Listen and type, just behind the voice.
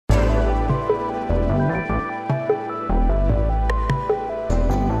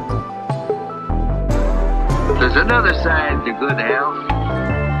another side to good health,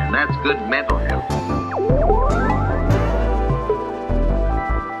 and that's good mental health.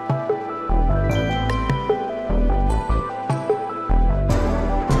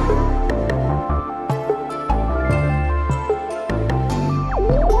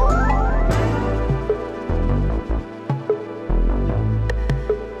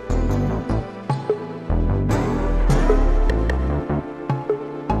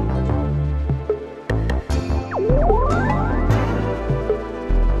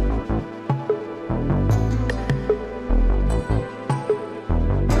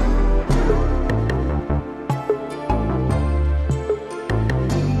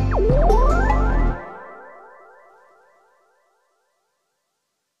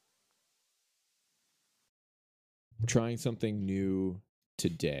 Trying something new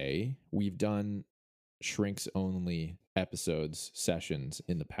today. We've done shrinks only episodes, sessions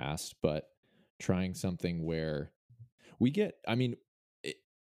in the past, but trying something where we get,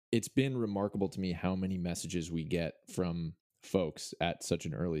 it's been remarkable to me how many messages we get from folks at such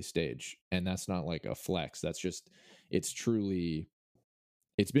an early stage. And that's not like a flex. That's just, it's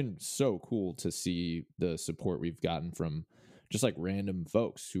been so cool to see the support we've gotten from just like random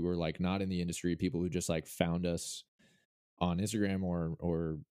folks who are like not in the industry, people who just like found us on Instagram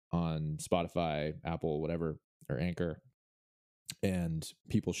or on Spotify, Apple, whatever, or Anchor, and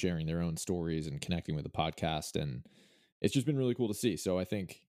people sharing their own stories and connecting with the podcast. And it's just been really cool to see. So I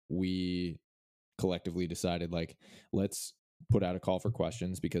think we collectively decided, like, let's put out a call for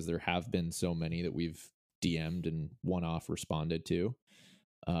questions, because there have been so many that we've DM'd and one-off responded to.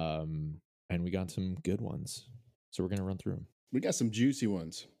 And we got some good ones. So we're going to run through them. We got some juicy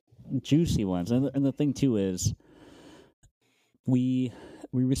ones. And the thing too is we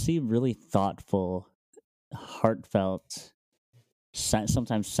receive really thoughtful, heartfelt,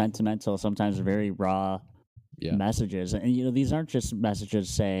 sometimes sentimental, sometimes very raw messages. And these aren't just messages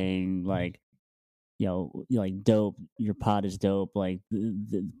saying like, like dope, your pod is dope, like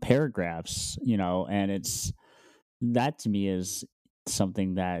the paragraphs, and it's that to me is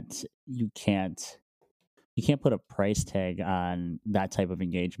something that you can't put a price tag on that type of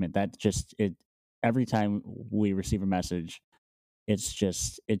engagement. That just every time we receive a message,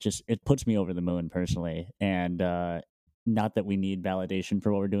 it puts me over the moon personally. And not that we need validation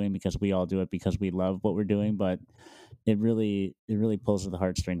for what we're doing, because we all do it because we love what we're doing, but it really pulls at the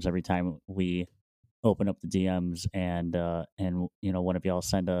heartstrings every time we open up the DMs and one of y'all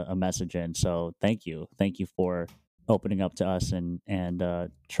send a message in. So thank you for opening up to us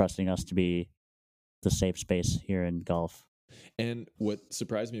and trusting us to be the safe space here in golf. And what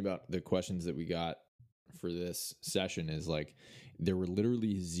surprised me about the questions that we got for this session is like there were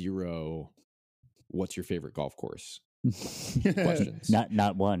literally zero "what's your favorite golf course" questions.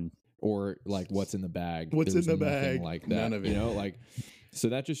 Not one. Or like "what's in the bag?" What's in the bag? Like that. None of it. So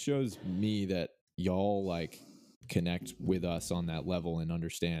that just shows me that y'all like connect with us on that level and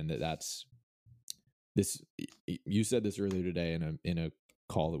understand that that's this. You said this earlier today in a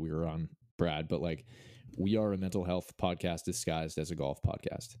call that we were on, Brad, but like we are a mental health podcast disguised as a golf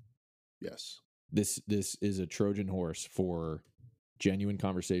podcast. Yes. This is a Trojan horse for genuine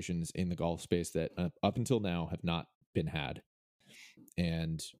conversations in the golf space that up until now have not been had.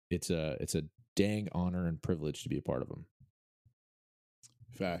 And it's a dang honor and privilege to be a part of them.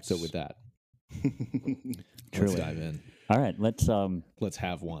 Facts. So with that, let's dive in. All right, let's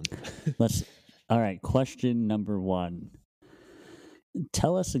have one. All right, question number 1.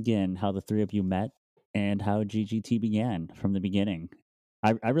 Tell us again how the three of you met and how GGT began from the beginning.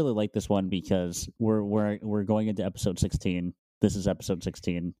 I really like this one because we're going into episode 16. This is episode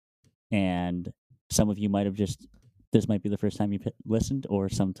 16, and some of you might have this might be the first time you've listened, or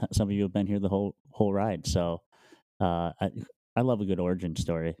some of you have been here the whole ride. So I love a good origin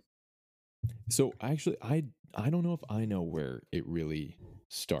story. So actually, I don't know if I know where it really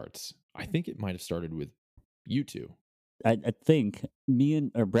starts. I think it might have started with you two. I think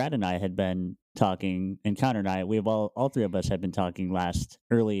Brad and I had been talking, and Connor and I, we have all three of us had been talking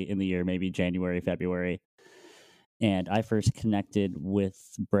early in the year, maybe January, February. And I first connected with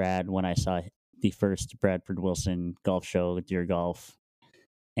Brad when I saw the first Bradford Wilson golf show, Deer Golf.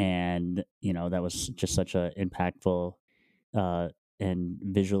 And, that was just such a impactful and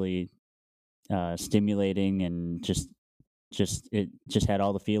visually stimulating, and it just had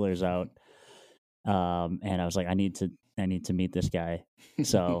all the feelers out. And I was like, I need to meet this guy.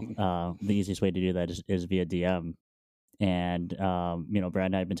 So the easiest way to do that is via DM. And Brad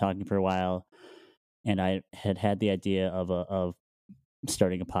and I had been talking for a while, and I had the idea of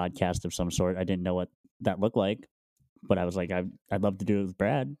starting a podcast of some sort. I didn't know what that looked like, but I was like, I'd love to do it with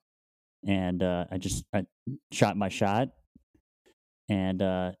Brad. and I shot my shot, and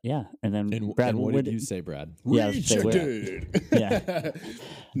yeah, and then Brad, and what where did you say, Brad? Yeah, I was gonna say, where- Rejected. Yeah.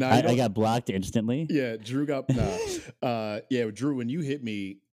 Nah, I got blocked instantly. yeah, Drew got yeah, Drew, when you hit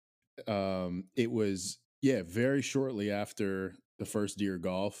me, it was very shortly after the first Deer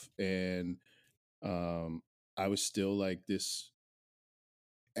Golf, and I was still like this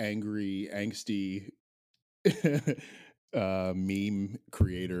angry, angsty meme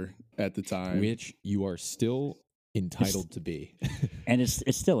creator at the time. Which you are still entitled to be. And it's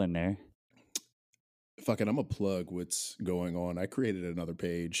still in there. Fucking, I'm gonna plug what's going on. I created another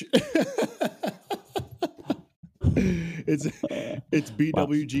page. it's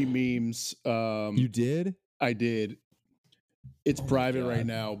BWG memes. You did? I did. It's Oh my private God. right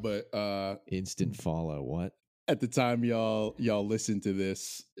now, but Instant follow. What? at the time y'all listen to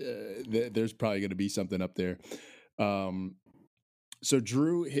this, there's probably going to be something up there. So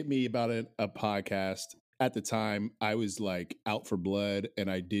Drew hit me about a podcast. At the time, I was like out for blood, and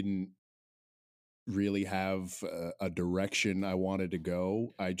I didn't really have a direction I wanted to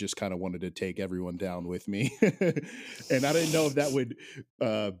go. I just kind of wanted to take everyone down with me, and I didn't know if that would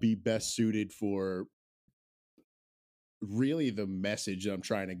be best suited for really the message I'm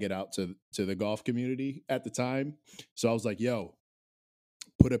trying to get out to the golf community at the time. So I was like, yo,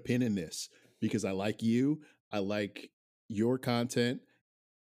 put a pin in this, because I like you. I like your content.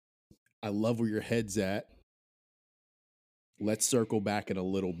 I love where your head's at. Let's circle back in a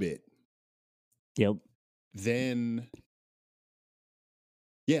little bit. Yep. Then,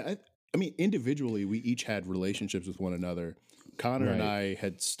 yeah, I mean, individually, we each had relationships with one another. Connor and I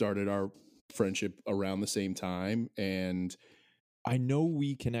had started our friendship around the same time, and I know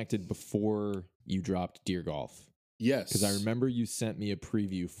we connected before you dropped Deer Golf. yes, Because I remember you sent me a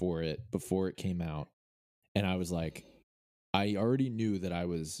preview for it before it came out. And I was like, I already knew that I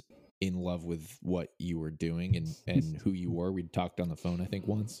was in love with what you were doing and who you were. We'd talked on the phone, I think,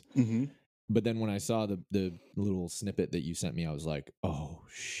 once. Mm-hmm. But then when I saw the little snippet that you sent me, I was like, oh,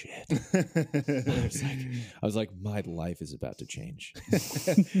 shit. I was like, my life is about to change.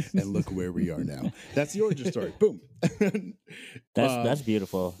 And look where we are now. That's the origin story. Boom. That's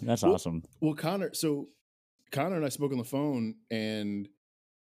beautiful. That's awesome. Well, Connor and I spoke on the phone, and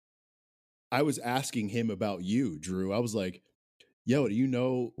I was asking him about you, Drew. I was like, yo, do you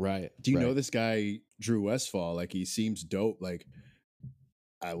know this guy, Drew Westfall? Like, he seems dope. Like,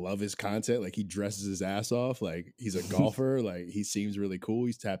 I love his content. Like, he dresses his ass off. Like, he's a golfer. Like, he seems really cool.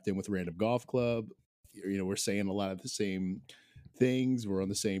 He's tapped in with Random Golf Club. You know, we're saying a lot of the same things. We're on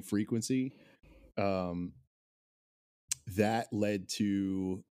the same frequency. That led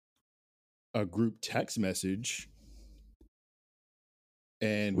to a group text message.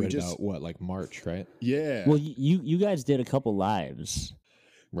 And we Right just, about what, like March, right? yeah. Well, you guys did a couple lives.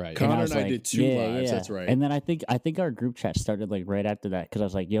 Right. Connor was and I did 2 lives. That's right. And then I think our group chat started like right after that, because I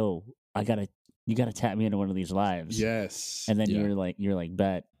was like, "Yo, you gotta tap me into one of these lives." Yes. And then Yeah. you're like,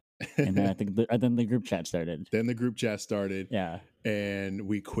 bet. And then I think then the group chat started. Then the group chat started. Yeah. And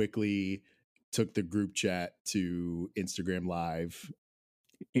we quickly took the group chat to Instagram Live.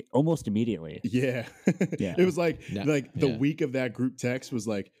 Almost immediately. Yeah. Yeah. It was like the Yeah. week of that group text was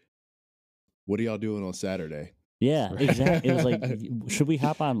like, what are y'all doing on Saturday? Yeah, Right. exactly. It was like, should we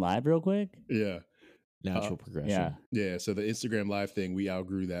hop on live real quick? Yeah. Natural progression. Yeah. Yeah. So the Instagram Live thing, we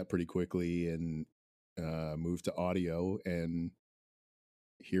outgrew that pretty quickly and moved to audio, and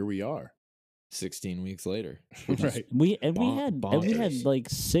here we are. 16 weeks later. Right. We had bonkers. like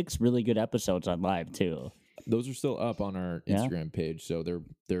 6 really good episodes on live too. Those are still up on our Yeah. Instagram page, so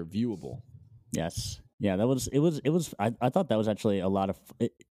they're viewable. Yes. Yeah, it was I thought that was actually a lot of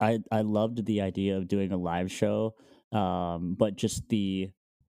I loved the idea of doing a live show, but just the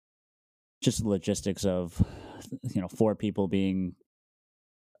logistics of 4 people being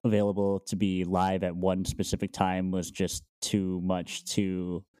available to be live at one specific time was just too much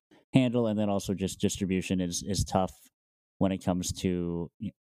to handle, and then also just distribution is tough when it comes to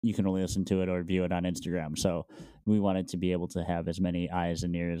you can only listen to it or view it on Instagram. So we wanted to be able to have as many eyes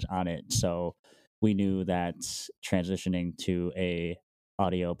and ears on it. So we knew that transitioning to a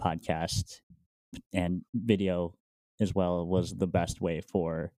audio podcast and video as well was the best way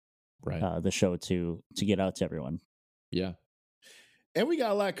for Right. the show to get out to everyone. Yeah. And we got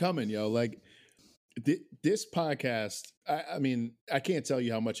a lot coming, yo. Like this podcast, I mean, I can't tell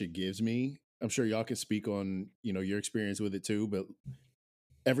you how much it gives me. I'm sure y'all can speak on, your experience with it too. But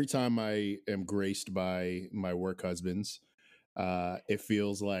every time I am graced by my work husbands, it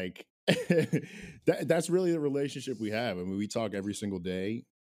feels like that's really the relationship we have. I mean, we talk every single day.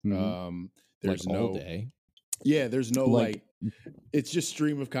 Mhm. There's like all no day. Yeah, there's no like it's just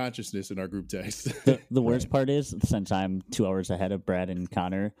stream of consciousness in our group text. The worst part is, since I'm 2 hours ahead of Brad and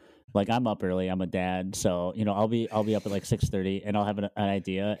Connor, like I'm up early. I'm a dad, so I'll be up at like 6:30, and I'll have an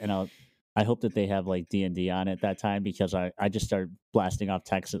idea, and I hope that they have like D&D on at that time, because I just start blasting off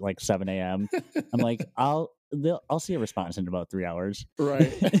texts at like 7 a.m. I'm like, I'll see a response in about 3 hours.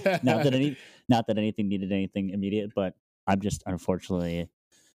 Right. not that anything needed anything immediate, but I'm just unfortunately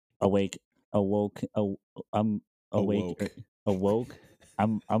awoke. I'm awake. Awoke.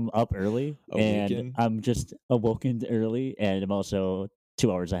 I'm up early, and I'm just awoken early, and I'm also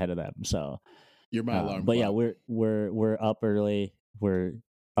 2 hours ahead of them. So you're my alarm. But yeah, we're up early. We're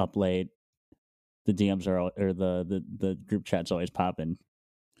up late. The DMs or the group chat's always popping.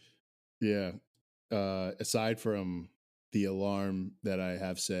 Yeah. Aside from the alarm that I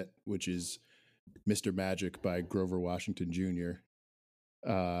have set, which is Mr. Magic by Grover Washington Jr.,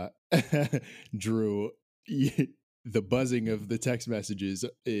 Drew, the buzzing of the text messages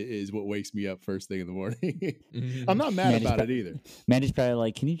is what wakes me up first thing in the morning. I'm not mad about it either. Mandy's probably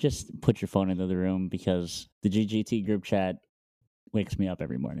like, can you just put your phone into the room, because the GGT group chat wakes me up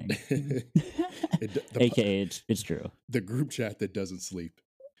every morning. AKA, it's true. The group chat that doesn't sleep.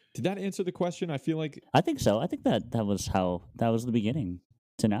 Did that answer the question? I feel like... I think so. I think that was the beginning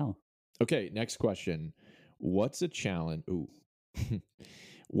to now. Okay, next question. What's a challenge... Ooh.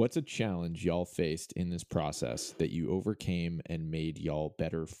 What's a challenge y'all faced in this process that you overcame and made y'all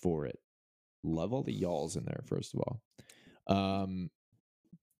better for it? Love all the y'alls in there, first of all.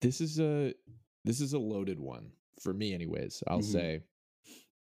 This is a loaded one for me anyways, I'll say.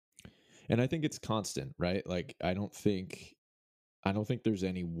 And I think it's constant, right? Like I don't think there's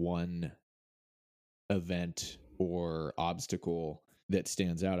any one event or obstacle that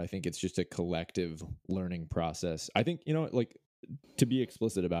stands out. I think it's just a collective learning process. I think, like, to be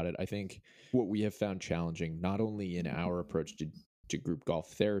explicit about it, I think what we have found challenging, not only in our approach to group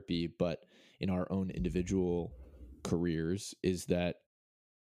golf therapy, but in our own individual careers, is that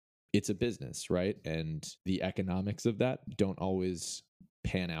it's a business, right? And the economics of that don't always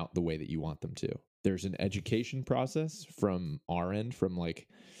pan out the way that you want them to. There's an education process from our end, from like,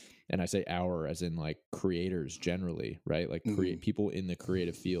 and I say our as in like creators generally, right? Like people in the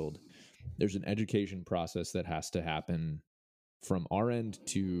creative field. There's an education process that has to happen from our end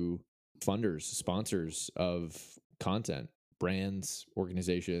to funders, sponsors of content, brands,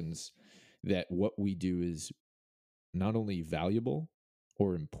 organizations, that what we do is not only valuable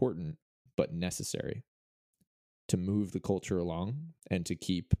or important, but necessary to move the culture along and to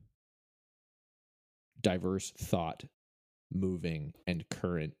keep diverse thought moving and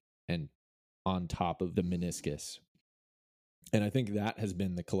current and on top of the meniscus. And I think that has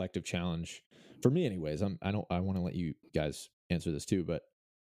been the collective challenge for me anyways. I want to let you guys answer this too, but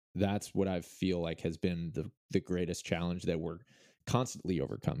that's what I feel like has been the greatest challenge that we're constantly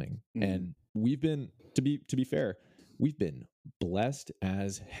overcoming. And we've been, to be fair, we've been blessed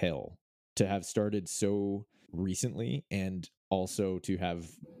as hell to have started so recently, and also to have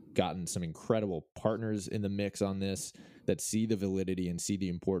gotten some incredible partners in the mix on this that see the validity and see the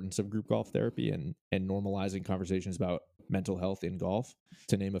importance of group golf therapy and normalizing conversations about mental health in golf.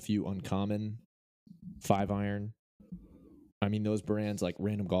 To name a few: Uncommon, 5-Iron. I mean, those brands like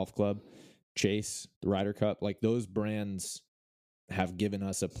Random Golf Club, Chase, the Ryder Cup, like those brands have given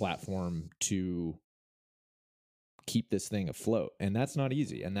us a platform to keep this thing afloat. And that's not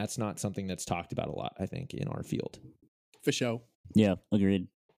easy. And that's not something that's talked about a lot, I think, in our field. For sure. Yeah, agreed.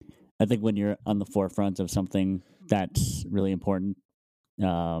 I think when you're on the forefront of something that's really important,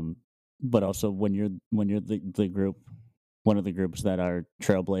 but also when you're the group, one of the groups that are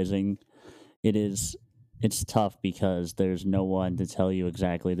trailblazing, it's tough because there's no one to tell you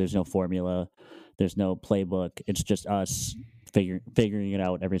exactly. There's no formula. There's no playbook. It's just us figuring it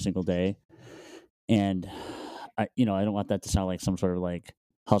out every single day. And I don't want that to sound like some sort of like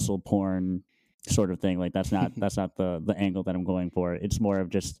hustle porn sort of thing. Like that's not the angle that I'm going for. It's more of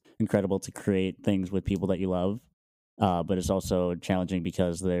just incredible to create things with people that you love. But it's also challenging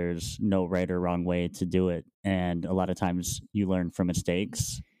because there's no right or wrong way to do it. And a lot of times you learn from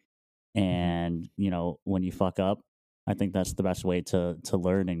mistakes. And, when you fuck up, I think that's the best way to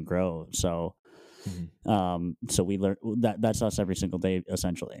learn and grow. So, so we learn that's us every single day,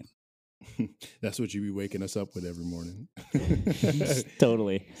 essentially. That's what you be waking us up with every morning.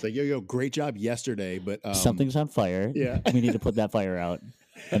 Totally. It's like, yo, great job yesterday, but something's on fire. Yeah. We need to put that fire out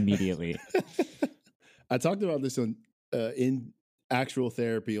immediately. I talked about this in actual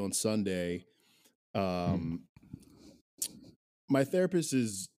therapy on Sunday. My therapist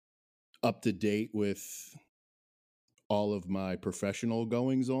is up to date with all of my professional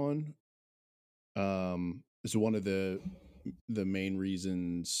goings on. is one of the main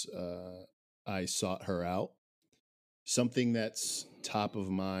reasons I sought her out. Something that's top of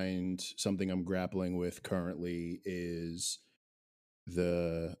mind, something I'm grappling with currently, is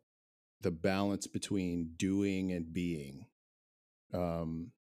the balance between doing and being.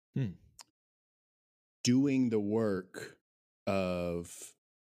 Doing the work of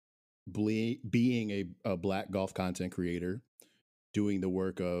being a Black golf content creator, doing the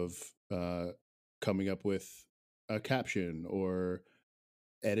work of coming up with a caption or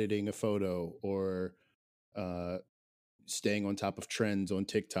editing a photo or staying on top of trends on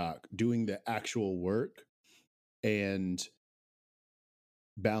TikTok, doing the actual work, and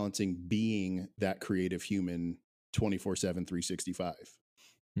balancing being that creative human 24/7, 365.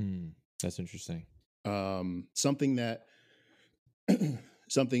 That's interesting.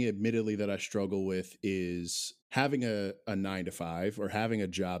 Something admittedly that I struggle with is having a 9 to 5 or having a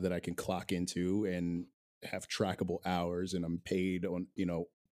job that I can clock into and have trackable hours and I'm paid on,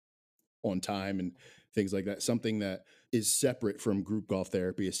 on time and things like that. Something that is separate from group golf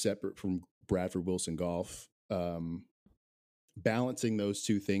therapy, is separate from Bradford Wilson Golf. Balancing those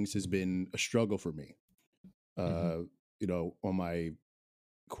two things has been a struggle for me. On my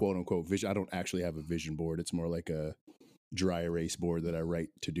quote unquote vision, I don't actually have a vision board. It's more like a dry erase board that I write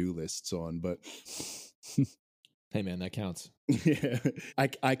to-do lists on, but hey man, that counts. Yeah.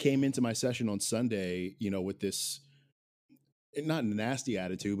 I came into my session on Sunday, with this, not a nasty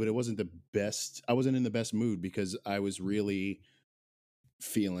attitude, but it wasn't the best. I wasn't in the best mood because I was really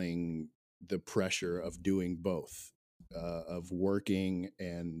feeling the pressure of doing both, of working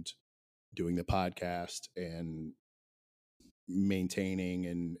and doing the podcast and maintaining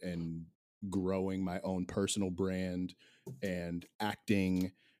and growing my own personal brand and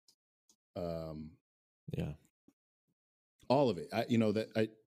acting. All of it.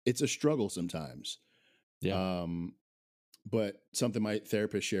 It's a struggle sometimes. Yeah. But something my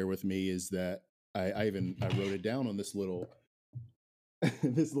therapist shared with me is that I wrote it down on this little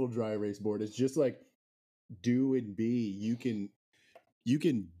this little dry erase board. It's just like do and be. You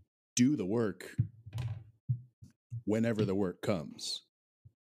can do the work whenever the work comes.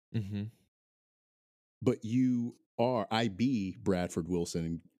 But you are IB Bradford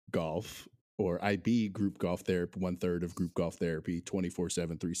Wilson Golf, or IB Group Golf Therapy, 1/3 of Group Golf Therapy,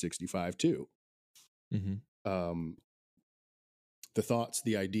 24/7, 365 too. The thoughts,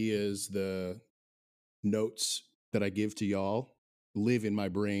 the ideas, the notes that I give to y'all live in my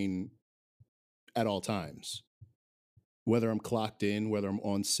brain at all times. Whether I'm clocked in, whether I'm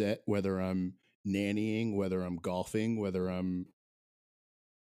on set, whether I'm nannying, whether I'm golfing, whether I'm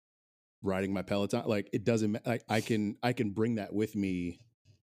riding my Peloton, like it doesn't. I can bring that with me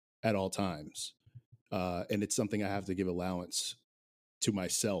at all times, and it's something I have to give allowance to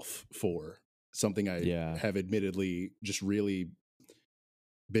myself for. Something I have admittedly just really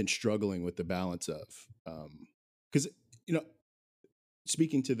been struggling with the balance of, because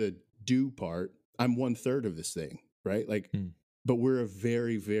speaking to the do part, I'm 1/3 of this thing, right? Like, but we're a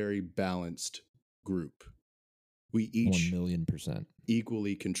very, very balanced group. We each 1,000,000%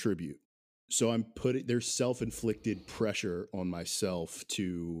 equally contribute. So there's self-inflicted pressure on myself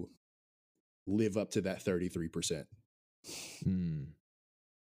to live up to that 33%.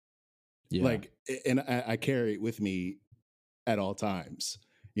 Yeah. Like, and I carry it with me at all times,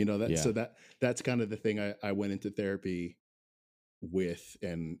 so that's kind of the thing I went into therapy with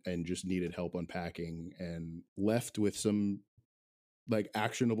and just needed help unpacking and left with some like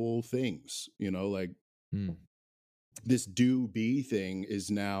actionable things, this do be thing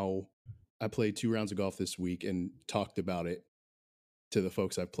is now, I played 2 rounds of golf this week and talked about it to the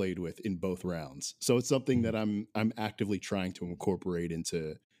folks I've played with in both rounds. So it's something that I'm actively trying to incorporate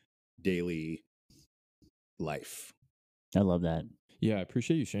into daily life. I love that. Yeah, I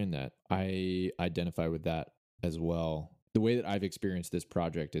appreciate you sharing that. I identify with that as well. The way that I've experienced this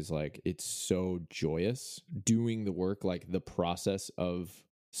project is like, it's so joyous doing the work. Like the process of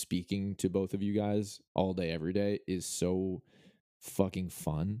speaking to both of you guys all day, every day is so fucking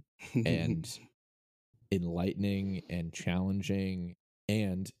fun and enlightening and challenging.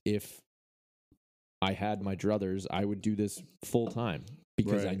 And if I had my druthers, I would do this full time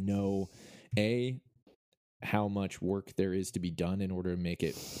because I know how much work there is to be done in order to make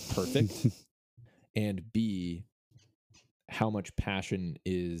it perfect, and B, how much passion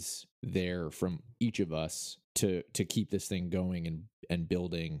is there from each of us to keep this thing going and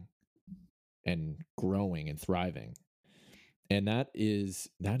building and growing and thriving. And that is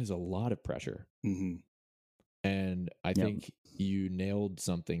a lot of pressure. And I think you nailed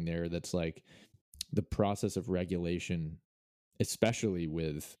something there that's like the process of regulation especially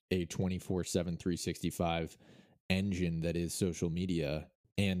with a 24/7 365 engine that is social media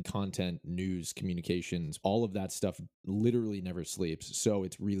and content, news, communications, all of that stuff literally never sleeps. So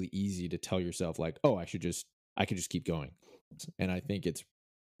it's really easy to tell yourself like, oh, I could just keep going. And I think it's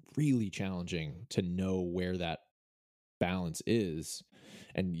really challenging to know where that balance is.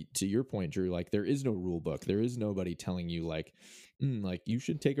 And to your point, Drew, like there is no rule book. There is nobody telling you like you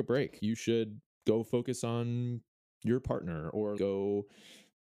should take a break. You should go focus on your partner or go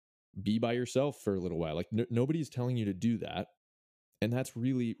be by yourself for a little while. Like nobody's telling you to do that. And that's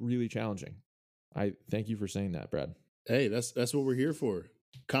really, really challenging. I thank you for saying that, Brad. Hey, that's what we're here for.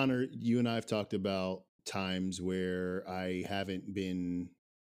 Connor, you and I have talked about times where I haven't been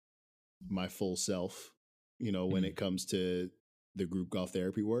my full self, you know, when it comes to the group golf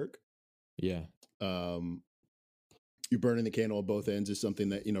therapy work. Yeah. You're burning the candle at both ends is something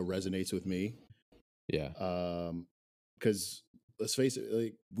that, you know, resonates with me. Yeah. Because let's face it,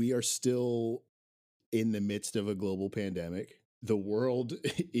 like we are still in the midst of a global pandemic. The world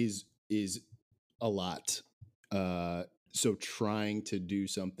is a lot. So trying to do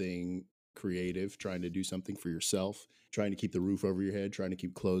something creative, trying to do something for yourself, trying to keep the roof over your head, trying to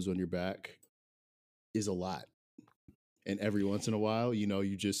keep clothes on your back is a lot. And every once in a while, you know,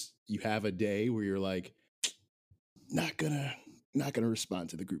 you have a day where you're like, not gonna respond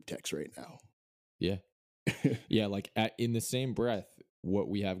to the group text right now. Yeah. Yeah. Like in the same breath, what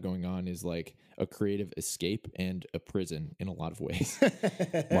we have going on is like a creative escape and a prison in a lot of ways.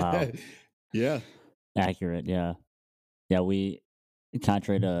 Wow. Yeah. Accurate. Yeah. Yeah. We,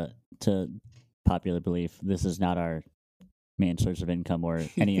 contrary to popular belief, this is not our main source of income or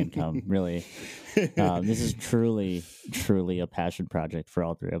any income, really. This is truly a passion project for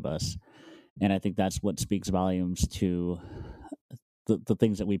all three of us. And I think that's what speaks volumes to the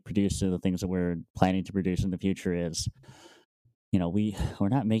things that we produce and the things that we're planning to produce in the future is, you know, we're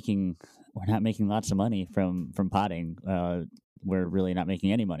not making lots of money from potting. We're really not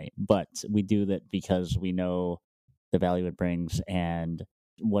making any money, but we do that because we know the value it brings and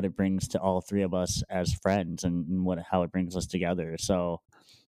what it brings to all three of us as friends and how it brings us together. So,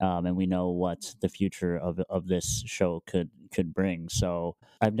 and we know what the future of this show could bring. So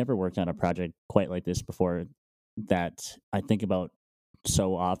I've never worked on a project quite like this before that I think about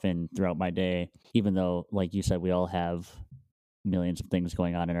so often throughout my day, even though, like you said, we all have millions of things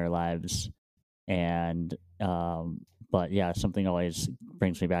going on in our lives. And, but yeah, something always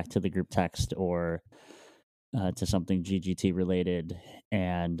brings me back to the group text or to something GGT related.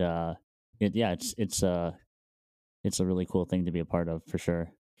 And it's a really cool thing to be a part of for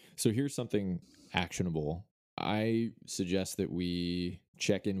sure. So here's something actionable. I suggest that we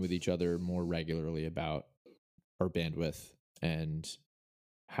check in with each other more regularly about our bandwidth and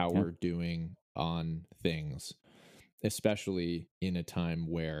how we're doing on things, especially in a time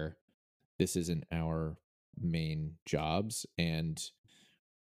where this isn't our main jobs and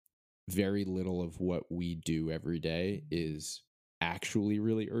very little of what we do every day is actually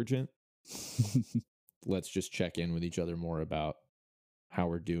really urgent. Let's just check in with each other more about how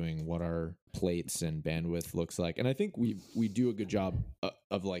we're doing, what our plates and bandwidth looks like. And I think we do a good job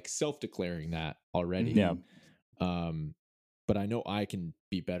of like self-declaring that already. Yeah. But I know I can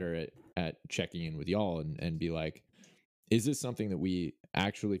be better at checking in with y'all and be like, is this something that we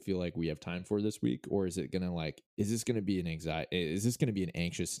actually feel like we have time for this week? Or is it gonna is this gonna be an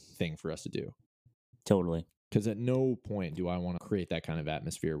anxious thing for us to do? Totally. Because at no point do I want to create that kind of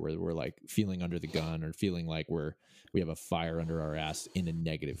atmosphere where we're like feeling under the gun or feeling like we have a fire under our ass in a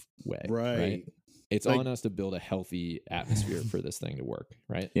negative way. Right. It's on us to build a healthy atmosphere for this thing to work.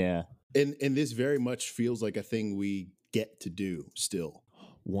 Right. Yeah. And this very much feels like a thing we get to do still.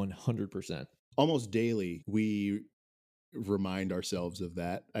 100%. Almost daily, we remind ourselves of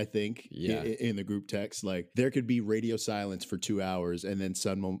that, I think, in the group text. Like there could be radio silence for 2 hours and then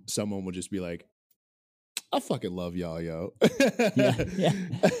someone will just be like, I fucking love y'all, yo.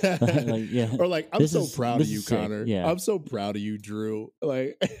 Or like, I'm so proud of you, Connor. Yeah. I'm so proud of you, Drew.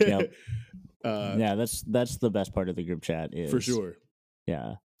 Like, yeah, that's the best part of the group chat is for sure.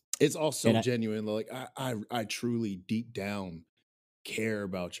 Yeah, it's all so genuine. Like, I truly deep down care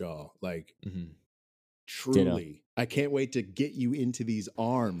about y'all. Like, truly, ditto. I can't wait to get you into these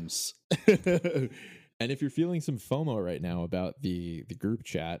arms. And if you're feeling some FOMO right now about the group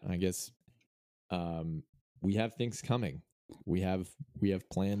chat, I guess. We have things coming. We have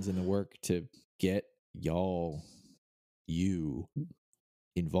plans in the work to get you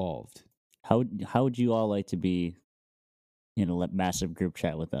involved. How would you all like to be in a massive group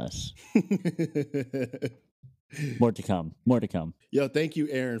chat with us? More to come. Yo, thank you,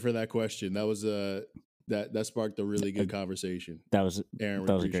 Aaron, for that question. That was That sparked a really good conversation. That was Aaron.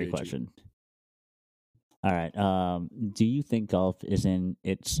 That was a great question. All right. Do you think golf is in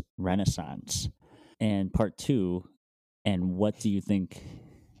its renaissance? And part 2, and what do you think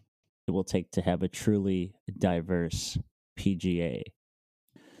it will take to have a truly diverse PGA?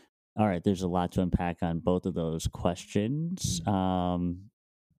 All right, there's a lot to unpack on both of those questions. Can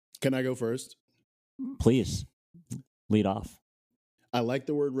I go first? Please, lead off. I like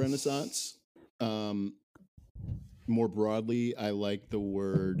the word renaissance. More broadly, I like the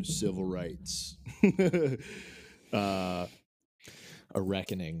word civil rights. A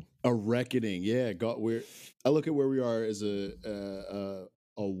reckoning. A reckoning, yeah. I look at where we are as a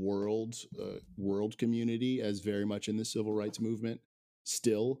world community as very much in the civil rights movement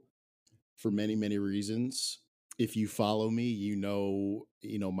still, for many, many reasons. If you follow me, you know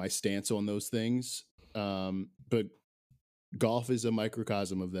my stance on those things. But golf is a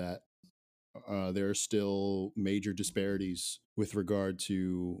microcosm of that. There are still major disparities with regard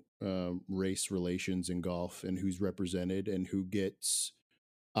to race relations in golf and who's represented and who gets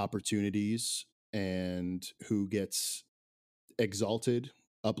opportunities and who gets exalted,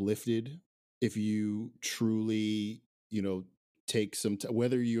 uplifted. If you truly, take some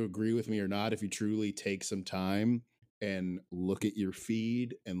whether you agree with me or not, if you truly take some time and look at your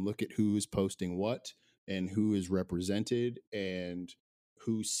feed and look at who is posting what and who is represented and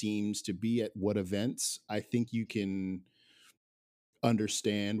who seems to be at what events, I think you can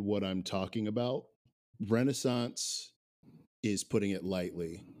understand what I'm talking about. Renaissance is putting it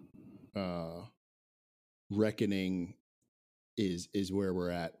lightly. Reckoning is where we're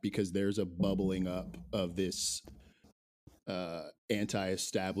at, because there's a bubbling up of this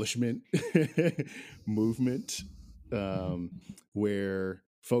anti-establishment movement, where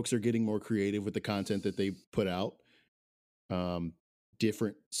folks are getting more creative with the content that they put out.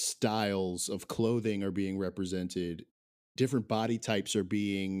 Different styles of clothing are being represented. Different body types are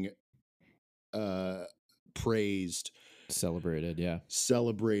being praised.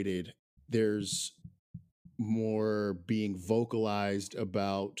 Celebrated. There's more being vocalized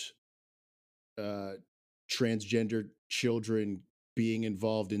about transgender children being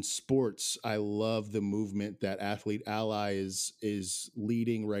involved in sports. I love the movement that Athlete Ally is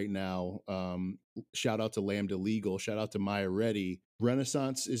leading right now. Shout out to Lambda Legal. Shout out to Maya Reddy.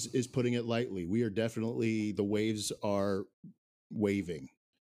 Renaissance is putting it lightly. We are definitely, the waves are waving.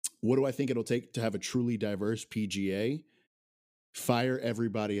 What do I think it'll take to have a truly diverse PGA? Fire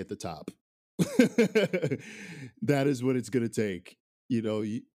everybody at the top. That is what it's going to take.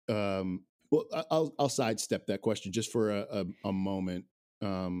 Well, I'll sidestep that question just for a moment.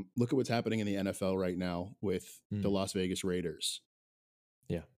 Look at what's happening in the NFL right now with the Las Vegas Raiders.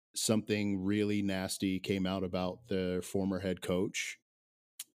 Yeah. Something really nasty came out about the former head coach.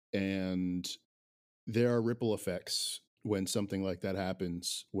 And there are ripple effects when something like that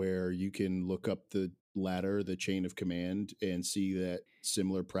happens, where you can look up the ladder, the chain of command, and see that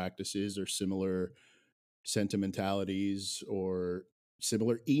similar practices or similar sentimentalities or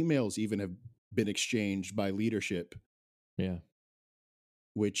similar emails even have been exchanged by leadership. Yeah.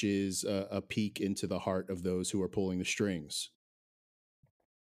 Which is a peek into the heart of those who are pulling the strings.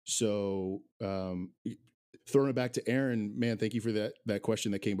 So, throwing it back to Aaron, man, thank you for that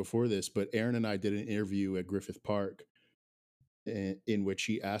question that came before this. But Aaron and I did an interview at Griffith Park in which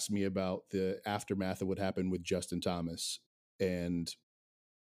he asked me about the aftermath of what happened with Justin Thomas. And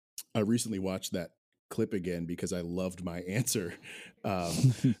I recently watched that clip again because I loved my answer. I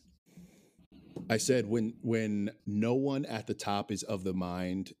said, when no one at the top is of the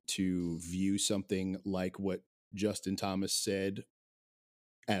mind to view something like what Justin Thomas said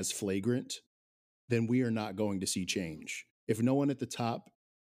as flagrant, then we are not going to see change. If no one at the top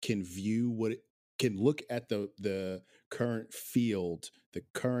can can look at the current field, the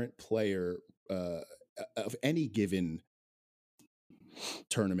current player of any given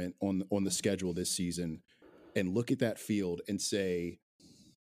tournament on the schedule this season, and look at that field and say,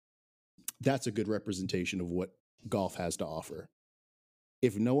 that's a good representation of what golf has to offer.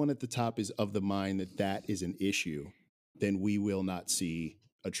 If no one at the top is of the mind that that is an issue, then we will not see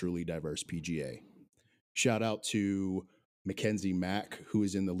a truly diverse PGA. Shout out to Mackenzie Mack, who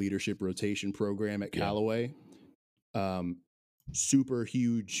is in the leadership rotation program at Callaway. Super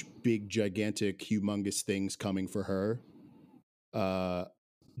huge, big, gigantic, humongous things coming for her.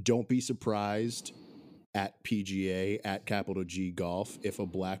 Don't be surprised at PGA, at capital G Golf, if a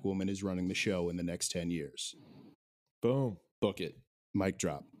black woman is running the show in the next 10 years. Boom. Book it. Mic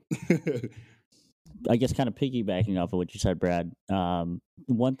drop. I guess kind of piggybacking off of what you said, Brad,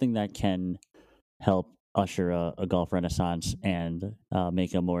 one thing that can help usher a golf renaissance and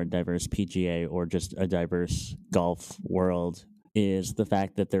make a more diverse PGA or just a diverse golf world is the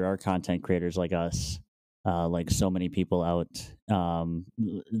fact that there are content creators like us, like so many people out,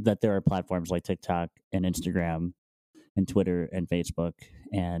 that there are platforms like TikTok and Instagram and Twitter and Facebook,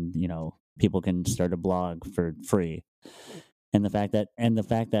 and people can start a blog for free. And the fact that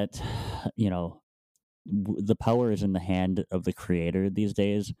the power is in the hand of the creator these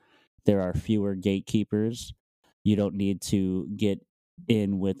days. There are fewer gatekeepers. You don't need to get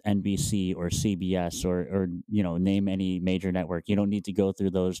in with NBC or CBS or name any major network. You don't need to go through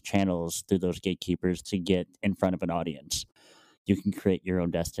those channels, through those gatekeepers to get in front of an audience. You can create your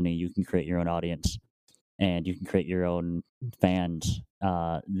own destiny. You can create your own audience, and you can create your own fans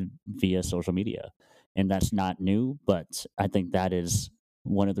via social media. And that's not new, but I think that is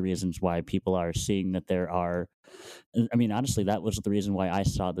one of the reasons why people are seeing that there are. I mean, honestly, that was the reason why I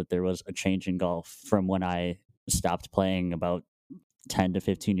saw that there was a change in golf from when I stopped playing about 10 to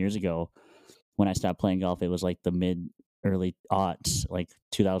 15 years ago. When I stopped playing golf, it was like the early aughts, like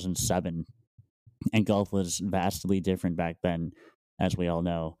 2007. And golf was vastly different back then, as we all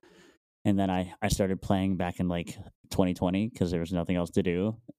know. And then I started playing back in like 2020 because there was nothing else to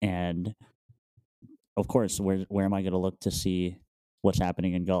do. And of course, where am I going to look to see what's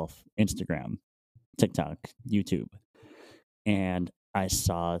happening in golf? Instagram, TikTok, YouTube. And I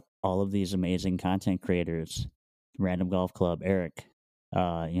saw all of these amazing content creators, Random Golf Club, Eric,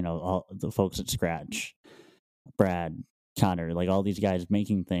 all the folks at Scratch, Brad, Connor, like all these guys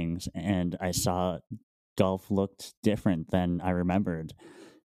making things. And I saw golf looked different than I remembered.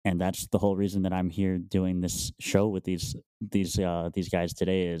 And that's the whole reason that I'm here doing this show with these guys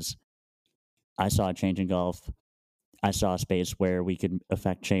today is I saw a change in golf. I saw a space where we could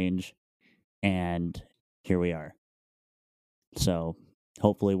affect change, and here we are. So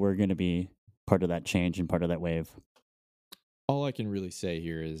hopefully we're going to be part of that change and part of that wave. All I can really say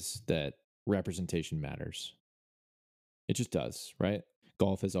here is that representation matters. It just does, right?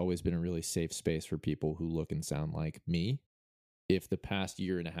 Golf has always been a really safe space for people who look and sound like me. If the past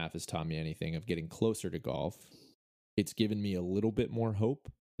year and a half has taught me anything of getting closer to golf, it's given me a little bit more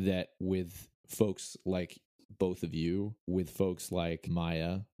hope that with folks like both of you, with folks like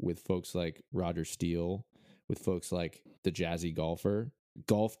Maya, with folks like Roger Steele, with folks like the Jazzy Golfer,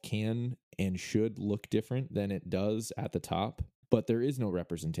 golf can and should look different than it does at the top, but there is no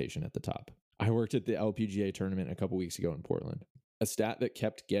representation at the top. I worked at the LPGA tournament a couple weeks ago in Portland. A stat that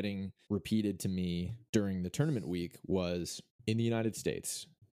kept getting repeated to me during the tournament week was, in the United States,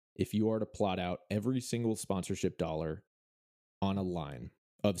 if you are to plot out every single sponsorship dollar on a line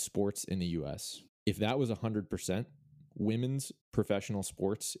of sports in the US, if that was 100%, women's professional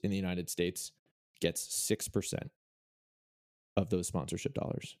sports in the United States gets 6% of those sponsorship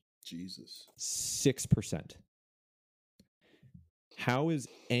dollars. Jesus. 6%. How is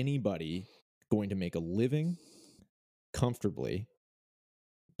anybody going to make a living comfortably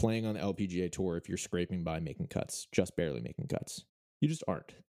playing on the LPGA tour if you're scraping by making cuts, just barely making cuts? You just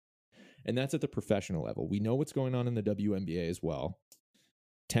aren't. And that's at the professional level. We know what's going on in the WNBA as well.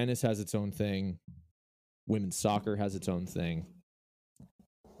 Tennis has its own thing. Women's soccer has its own thing.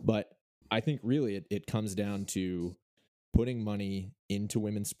 But I think really it comes down to putting money into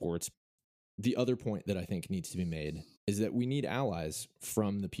women's sports. The other point that I think needs to be made is that we need allies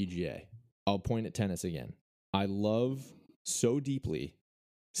from the PGA. I'll point at tennis again. I love so deeply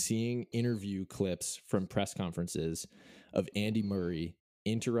seeing interview clips from press conferences of Andy Murray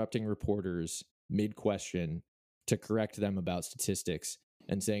interrupting reporters mid-question to correct them about statistics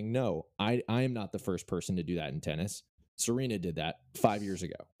and saying, no, I am not the first person to do that in tennis. Serena did that 5 years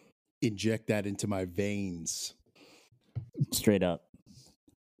ago. Inject that into my veins. Straight up.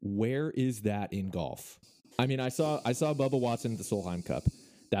 Where is that in golf? I mean, I saw Bubba Watson at the Solheim Cup.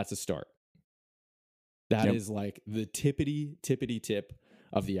 That's a start. That is like the tippity tip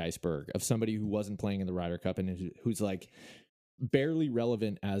of the iceberg of somebody who wasn't playing in the Ryder Cup and who's like barely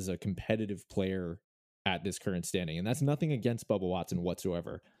relevant as a competitive player at this current standing. And that's nothing against Bubba Watson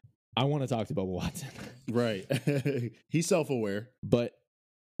whatsoever. I want to talk to Bubba Watson. Right. He's self-aware. But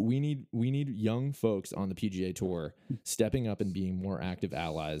we need young folks on the PGA Tour stepping up and being more active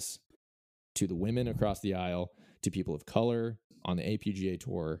allies to the women across the aisle, to people of color on the APGA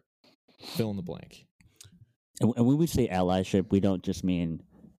Tour, fill in the blank. And when we say allyship, we don't just mean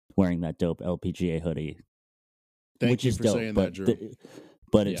wearing that dope LPGA hoodie. Thank you for dope, saying that, Drew.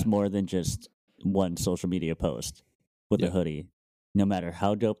 But it's more than just one social media post with a hoodie. No matter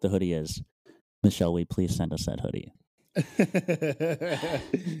how dope the hoodie is, Michelle, will you please send us that hoodie?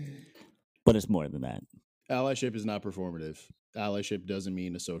 But it's more than that. Allyship is not performative. Allyship doesn't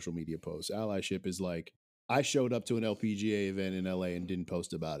mean a social media post. Allyship is like I showed up to an LPGA event in LA and didn't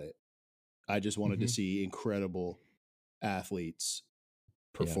post about it. I just wanted to see incredible athletes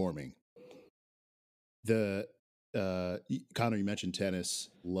performing. The Connor, you mentioned tennis.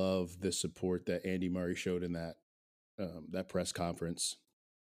 Love the support that Andy Murray showed in that press conference.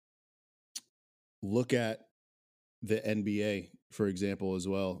 Look at the NBA, for example, as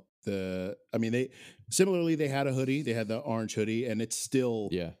well. They had a hoodie. They had the orange hoodie, and it's still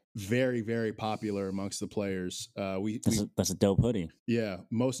very, very popular amongst the players. That's a dope hoodie. Yeah,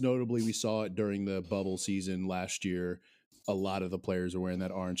 most notably, we saw it during the bubble season last year. A lot of the players are wearing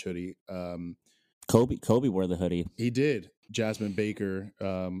that orange hoodie. Kobe wore the hoodie. He did. Jasmine Baker,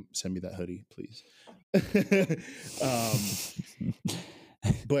 send me that hoodie, please.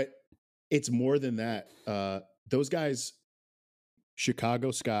 But it's more than that. Those guys,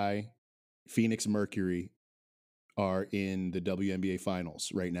 Chicago Sky, Phoenix Mercury, are in the WNBA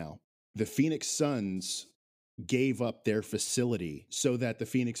finals right now. The Phoenix Suns gave up their facility so that the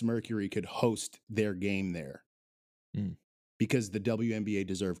Phoenix Mercury could host their game there because the WNBA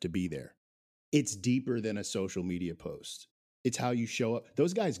deserved to be there. It's deeper than a social media post. It's how you show up.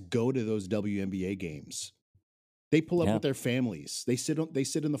 Those guys go to those WNBA games. They pull up with their families. They sit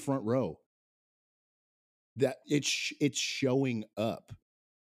in the front row. That it's showing up.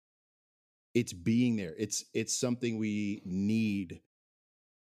 It's being there. It's something we need.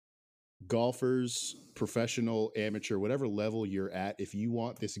 Golfers, professional, amateur, whatever level you're at, if you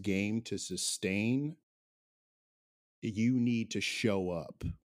want this game to sustain, you need to show up.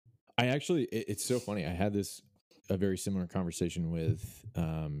 It's so funny. I had a very similar conversation with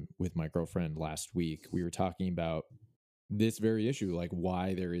my girlfriend last week. We were talking about this very issue, like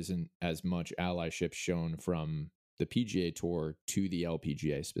why there isn't as much allyship shown from the PGA Tour to the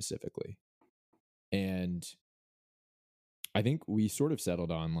LPGA specifically. And I think we sort of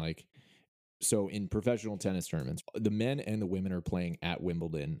settled on so in professional tennis tournaments, the men and the women are playing at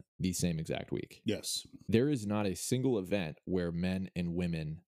Wimbledon the same exact week. Yes. There is not a single event where men and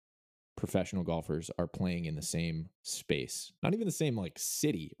women professional golfers are playing in the same space, not even the same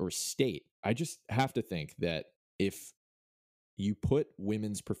city or state. I just have to think that if you put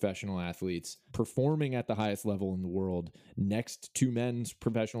women's professional athletes performing at the highest level in the world next to men's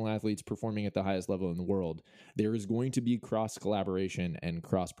professional athletes performing at the highest level in the world, there is going to be cross collaboration and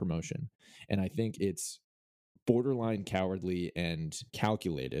cross promotion. And I think it's borderline cowardly and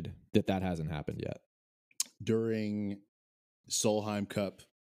calculated that hasn't happened yet. During Solheim Cup,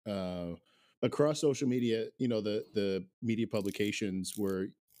 across social media, the media publications were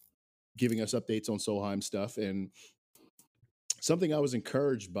giving us updates on Solheim stuff, and something I was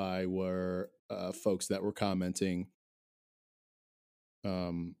encouraged by were folks that were commenting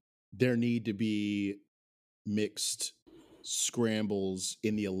there need to be mixed scrambles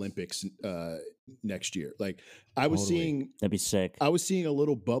in the Olympics next year. I was seeing that'd be sick. I was seeing a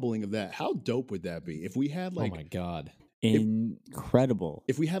little bubbling of that. How dope would that be if we had oh my God. Incredible.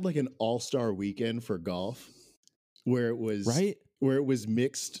 If we had an all-star weekend for golf where it was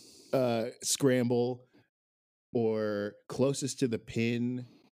mixed scramble or closest to the pin.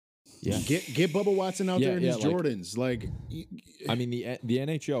 Yeah. Get Bubba Watson out there in his Jordans. I mean, the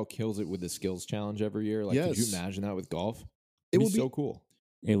NHL kills it with the skills challenge every year. Could you imagine that with golf? It would be so cool.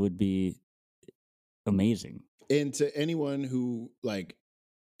 It would be amazing. And to anyone who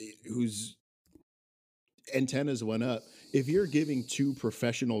whose antennas went up, if you're giving two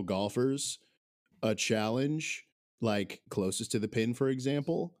professional golfers a challenge, closest to the pin, for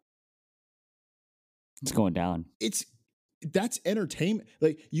example, it's going down. That's entertainment.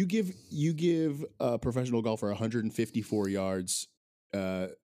 You give a professional golfer 154 yards, 3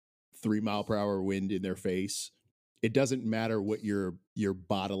 mile per hour wind in their face. It doesn't matter what your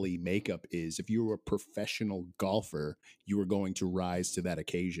bodily makeup is. If you were a professional golfer, you are going to rise to that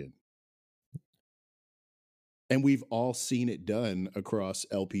occasion. And we've all seen it done across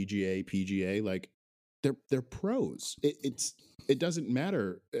LPGA, PGA. They're pros. It doesn't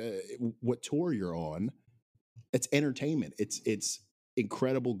matter what tour you're on. It's entertainment. It's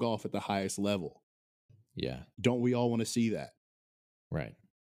incredible golf at the highest level. Yeah. Don't we all want to see that? Right.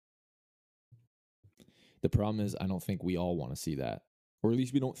 The problem is I don't think we all want to see that. Or at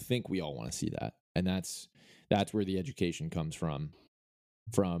least we don't think we all want to see that. And that's where the education comes from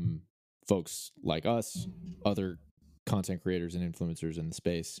folks like us, other content creators and influencers in the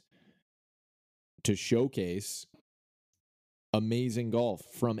space, to showcase amazing golf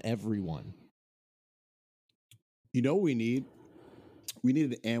from everyone. You know what we need? We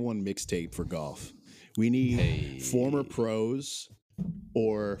need an AND1 mixtape for golf. We need former pros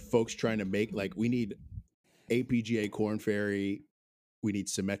or folks trying to make we need APGA Corn Ferry we need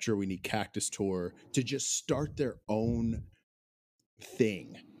Symmetra, we need Cactus Tour to just start their own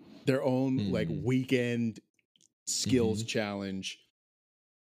thing, their own like weekend skills challenge.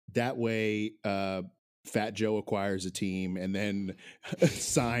 That way, Fat Joe acquires a team and then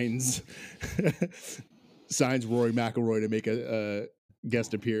signs Rory McIlroy to make a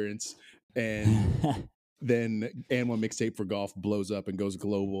guest appearance, and then And One Mixtape for Golf blows up and goes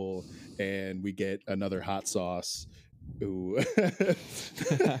global, and we get another hot sauce. Ooh.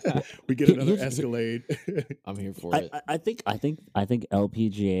 We get another Escalade. I'm here for it. I think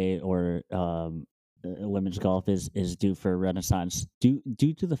LPGA or women's golf is due for a renaissance due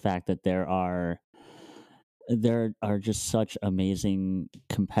to the fact that there are just such amazing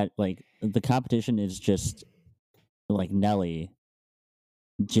like the competition is just like Nelly,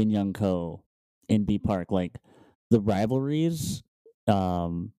 Jin Young Ko, Inbee Park, like the rivalries,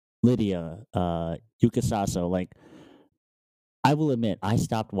 Lydia, Yuka Saso. Like, I will admit, I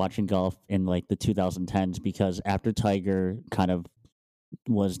stopped watching golf in like the 2010s because after Tiger kind of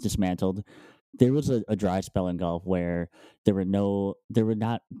was dismantled, there was a dry spell in golf where there wasn't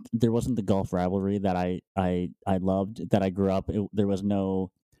the golf rivalry that I loved, that I grew up. There was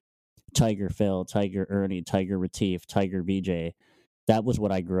no Tiger Phil, Tiger Ernie, Tiger Retief, Tiger VJ. That was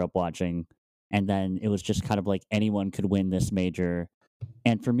what I grew up watching. And then it was just kind of like anyone could win this major.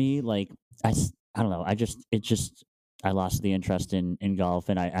 And for me, like, I don't know, I lost the interest in golf,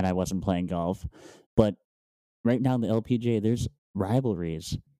 and I wasn't playing golf. But right now in the LPGA, there's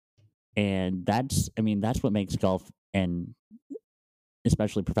rivalries. And that's what makes golf, and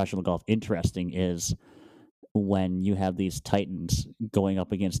especially professional golf, interesting, is when you have these titans going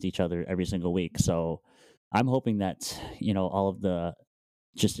up against each other every single week. So I'm hoping that, all of the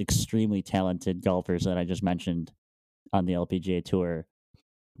just extremely talented golfers that I just mentioned on the LPGA tour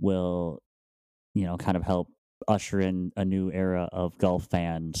will, kind of help usher in a new era of golf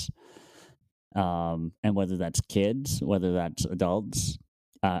fans. And whether that's kids, whether that's adults,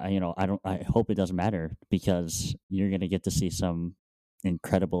 I hope it doesn't matter, because you're going to get to see some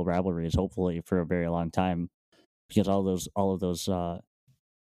incredible rivalries, hopefully for a very long time, because all of those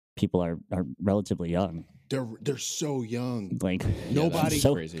people are relatively young. They're so young. Like, nobody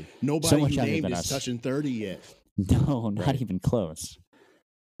crazy. Nobody so much you younger named than is us. touching 30 yet. No, not even close.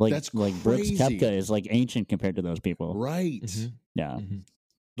 Like, That's like Brooks crazy. Koepka is like ancient compared to those people. Right. Mm-hmm. Yeah. Mm-hmm.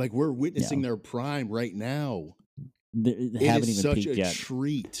 Like, we're witnessing their prime right now. They It haven't is even such peaked a yet.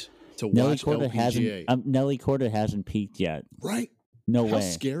 treat to Nelly watch Korda LPGA. Nelly Korda hasn't peaked yet. Right. No How way.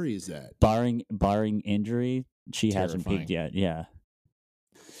 scary is that? Barring injury, she hasn't Terrifying. peaked yet. Yeah.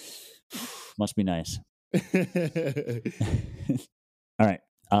 Must be nice. All right.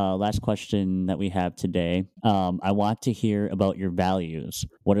 Last question that we have today. I want to hear about your values.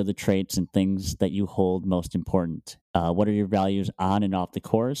 What are the traits and things that you hold most important? What are your values on and off the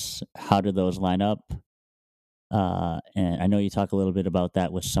course? How do those line up? And I know you talk a little bit about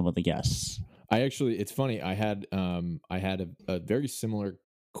that with some of the guests. It's funny. I had a very similar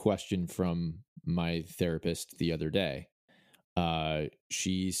question from my therapist the other day.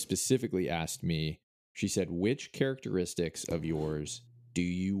 She specifically asked me, she said, which characteristics of yours do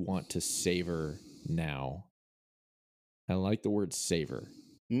you want to savor now? I like the word savor.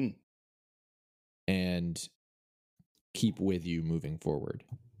 And keep with you moving forward.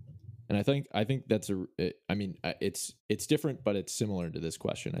 And I think that's it's different, but it's similar to this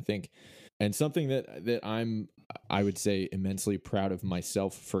question, I think. And something that I would say immensely proud of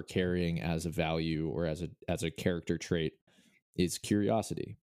myself for carrying as a value or as a character trait is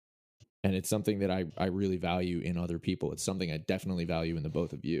curiosity. And it's something that I really value in other people. It's something I definitely value in the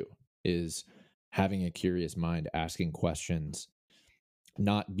both of you, is having a curious mind, asking questions,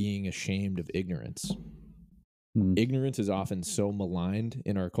 not being ashamed of ignorance. Ignorance is often so maligned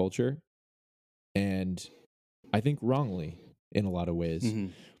in our culture, and I think wrongly in a lot of ways.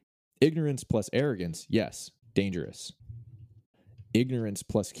 Mm-hmm. Ignorance plus arrogance, yes, dangerous. Ignorance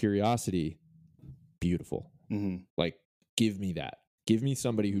plus curiosity, beautiful. Mm-hmm. Like, give me that. Give me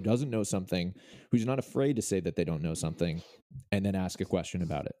somebody who doesn't know something, who's not afraid to say that they don't know something, and then ask a question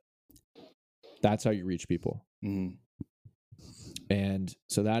about it. That's how you reach people. Mm-hmm. And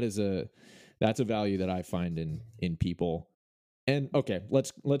so that's a value that I find in people. And okay,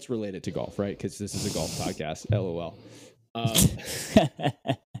 let's relate it to golf, right? Because this is a golf podcast. LOL.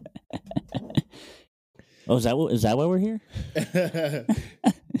 Oh, is that why we're here?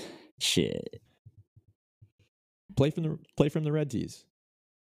 Shit. Play from the red tees.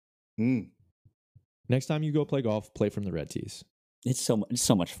 Next time you go play golf, play from the red tees. It's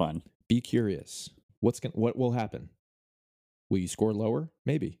so much fun. Be curious. What will happen? Will you score lower?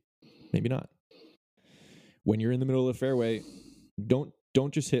 Maybe. Maybe not. When you're in the middle of the fairway,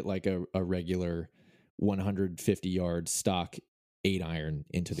 don't just hit like a regular 150 yard stock 8-iron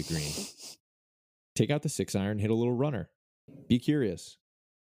into the green. Take out the 6-iron, hit a little runner. Be curious.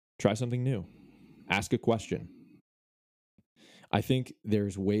 Try something new. Ask a question. I think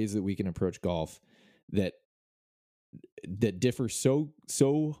there's ways that we can approach golf that differ so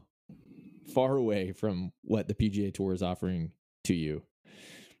far away from what the PGA Tour is offering to you,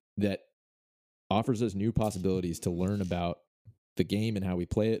 that offers us new possibilities to learn about the game and how we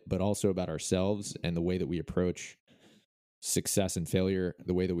play it, but also about ourselves and the way that we approach success and failure,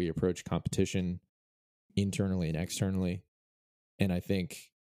 the way that we approach competition internally and externally. And I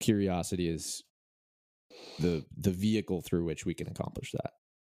think curiosity is the vehicle through which we can accomplish that.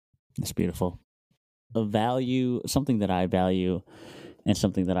 That's beautiful. Something that I value and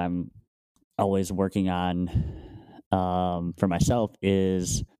something that I'm always working on for myself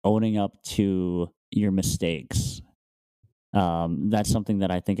is owning up to your mistakes. That's something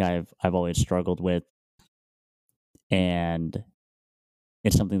that I think I've always struggled with, and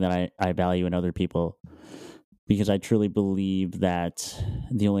it's something that I value in other people, because I truly believe that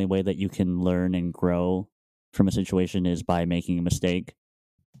the only way that you can learn and grow from a situation is by making a mistake.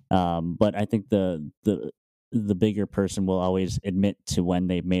 But I think the bigger person will always admit to when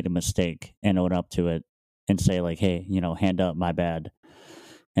they've made a mistake and own up to it and say like, hey, hand up, my bad.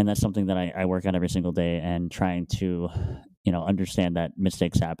 And that's something that I work on every single day, and trying to, understand that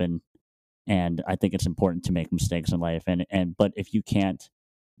mistakes happen. And I think it's important to make mistakes in life. But if you can't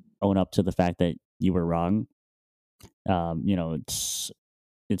own up to the fact that you were wrong, it's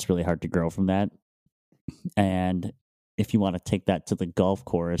really hard to grow from that. And if you want to take that to the golf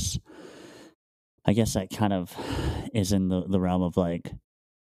course, I guess that kind of is in the realm of like,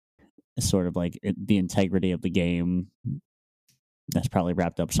 sort of like the integrity of the game. That's probably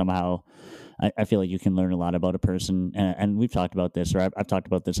wrapped up somehow. I feel like you can learn a lot about a person, and we've talked about this, or I've talked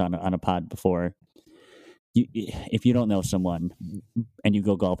about this on a pod before. If you don't know someone and you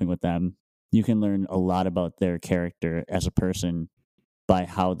go golfing with them, you can learn a lot about their character as a person by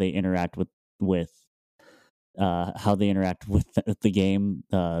how they interact with the game,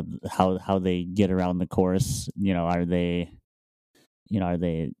 how they get around the course.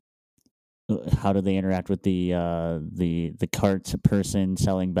 How do they interact with the cart person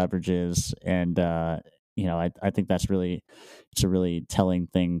selling beverages? And I think it's a really telling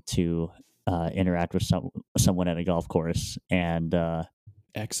thing to interact with someone at a golf course. And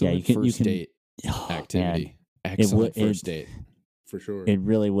excellent first date activity. Man, excellent first date. For sure. It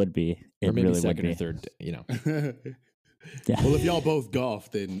really would be. Or maybe really second or third, Well, if y'all both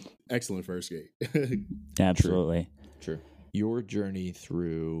golf, then excellent first date. Absolutely. True. Your journey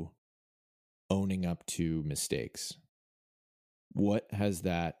through owning up to mistakes, what has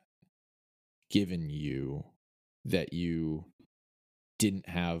that given you that you didn't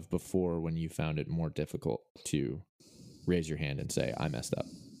have before, when you found it more difficult to raise your hand and say, I messed up?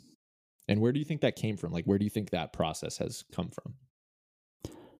 And where do you think that came from? Like, where do you think that process has come from?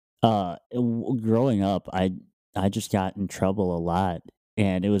 Growing up, I just got in trouble a lot,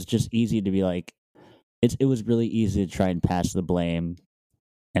 and it was just easy to be like, it was really easy to try and pass the blame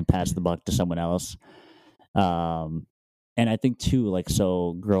and pass the buck to someone else. And I think too, like,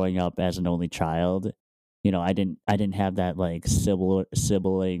 so growing up as an only child, I didn't have that like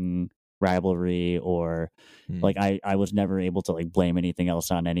sibling rivalry, or like I was never able to like blame anything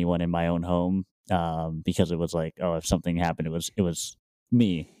else on anyone in my own home, because it was like, oh, if something happened, it was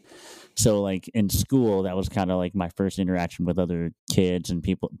me. So like in school, that was kind of like my first interaction with other kids and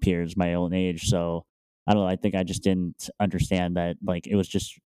peers my own age. So I don't know, I think I just didn't understand that, like, it was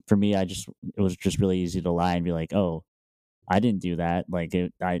just, for me, it was just really easy to lie and be like, oh, I didn't do that. Like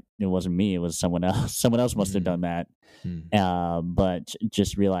it wasn't me. It was someone else. Someone else must have done that. But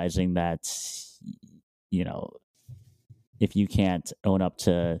just realizing that, if you can't own up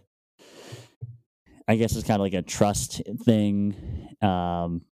to, I guess it's kind of like a trust thing.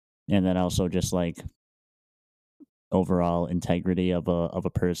 And then also just like overall integrity of a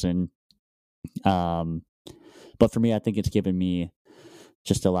person. But for me, I think it's given me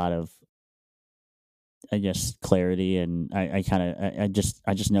just a lot of, I guess, clarity, and I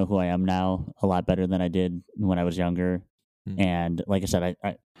just know who I am now a lot better than I did when I was younger. And like I said,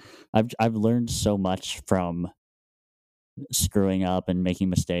 I've learned so much from screwing up and making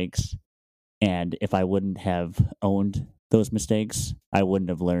mistakes. And if I wouldn't have owned those mistakes, I wouldn't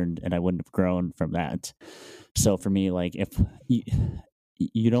have learned, and I wouldn't have grown from that. So for me, like, if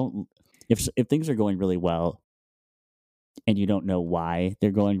if things are going really well and you don't know why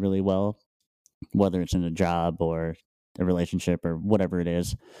they're going really well, whether it's in a job or a relationship or whatever it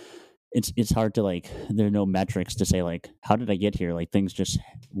is, it's hard to like, there are no metrics to say like, how did I get here? Like things just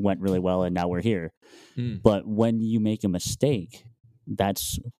went really well and now we're here. But when you make a mistake,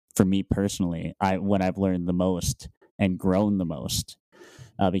 that's, for me personally, when I've learned the most and grown the most,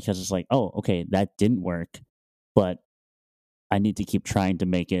 because it's like, oh, okay, that didn't work, but I need to keep trying to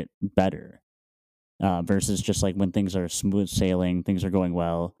make it better. Versus just like when things are smooth sailing, things are going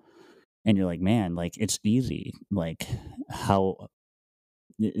well, and you're like, man, like it's easy. Like how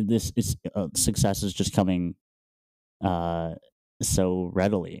this is success is just coming so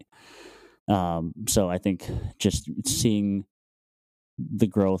readily. So I think just seeing the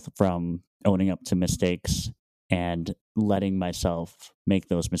growth from owning up to mistakes and letting myself make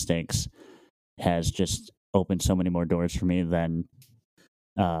those mistakes has just opened so many more doors for me than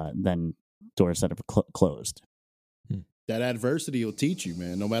doors that have closed. That adversity will teach you,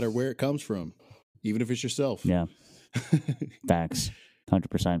 man, no matter where it comes from, even if it's yourself. Yeah. Facts.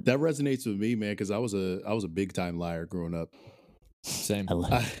 100%. That resonates with me, man, because I was a big time liar growing up. Same.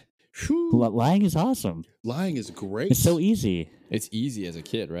 Lying is awesome. Lying is great. It's so easy. It's easy as a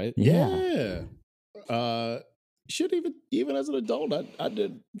kid, right? Yeah. Shit, even as an adult, I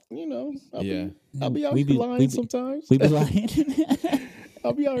did. I'll be out here lying sometimes. We be lying.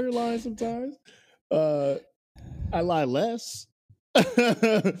 I'll be out here lying sometimes. I lie less. But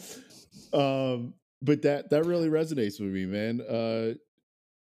that really resonates with me, man.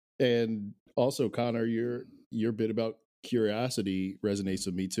 And also, Connor, your bit about curiosity resonates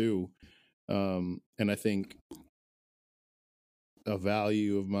with me too. And I think a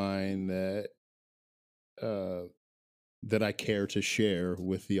value of mine that I care to share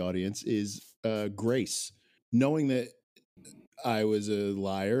with the audience is grace. Knowing that I was a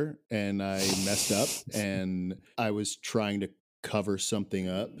liar and I messed up and I was trying to cover something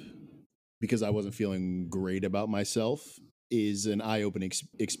up because I wasn't feeling great about myself is an eye-opening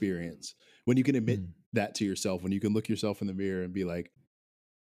experience. When you can admit that to yourself, when you can look yourself in the mirror and be like,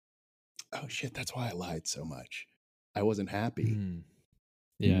 oh shit, that's why I lied so much. I wasn't happy.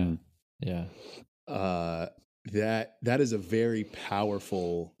 Yeah. Yeah. That is a very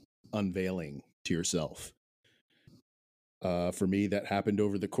powerful unveiling to yourself. For me, that happened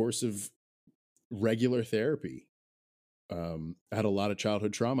over the course of regular therapy. I had a lot of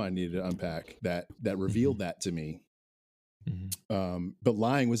childhood trauma I needed to unpack that revealed that to me. But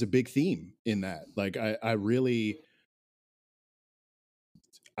lying was a big theme in that. Like I really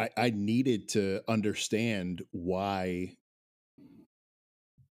needed to understand why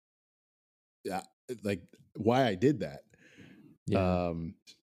I did that. Yeah.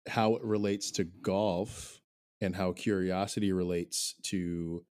 How it relates to golf and how curiosity relates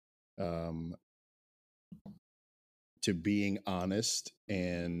to being honest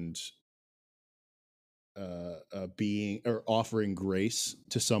and being or offering grace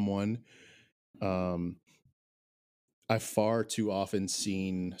to someone. I've far too often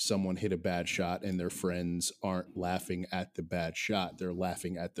seen someone hit a bad shot and their friends aren't laughing at the bad shot. They're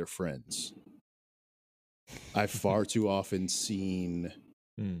laughing at their friends. I've far too often seen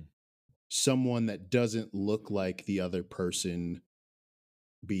someone that doesn't look like the other person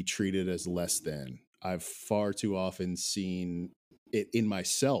be treated as less than. I've far too often seen it in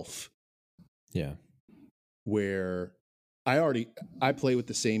myself. Yeah. Where I play with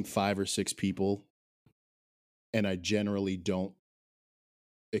the same 5 or 6 people and I generally don't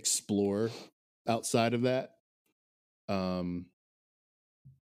explore outside of that.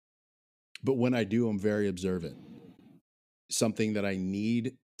 But when I do, I'm very observant. Something that I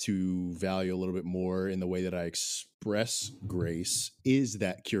need to value a little bit more in the way that I express grace is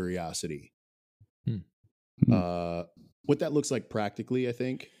that curiosity. What that looks like practically, I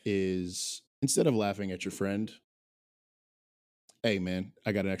think, is instead of laughing at your friend, hey man,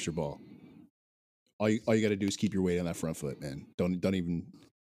 I got an extra ball. All you got to do is keep your weight on that front foot, man. Don't even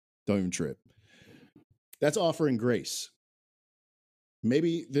trip. That's offering grace.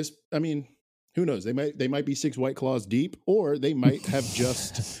 Maybe who knows? They might be 6 White Claws deep, or they might have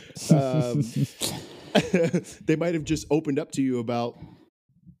just they might have just opened up to you about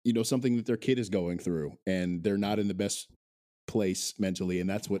something that their kid is going through, and they're not in the best place mentally, and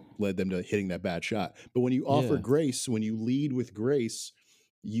that's what led them to hitting that bad shot. But when you offer grace, when you lead with grace,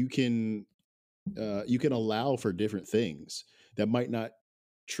 you can allow for different things that might not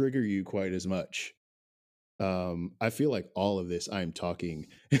trigger you quite as much. I feel like all of this I'm talking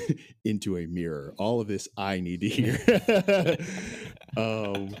into a mirror. All of this I need to hear.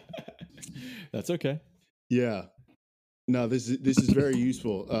 That's okay. Yeah. No, this is very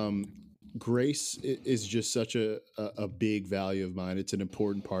useful. Grace is just such a big value of mine. It's an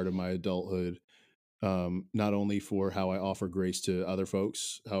important part of my adulthood. not only for how I offer grace to other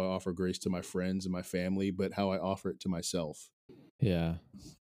folks, how I offer grace to my friends and my family, but how I offer it to myself. Yeah.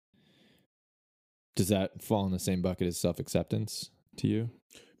 Does that fall in the same bucket as self-acceptance to you?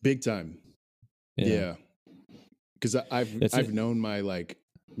 Big time. Yeah. Because I've known my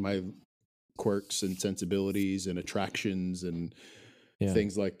quirks and sensibilities and attractions and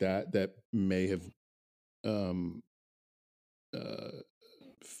things like that may have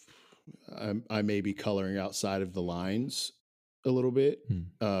I may be coloring outside of the lines a little bit,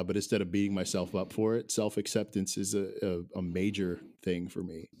 but instead of beating myself up for it, self-acceptance is a major thing for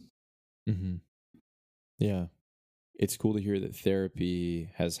me. Mm-hmm. Yeah. It's cool to hear that therapy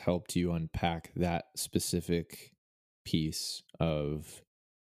has helped you unpack that specific piece of,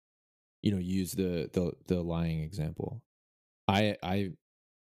 use the lying example. I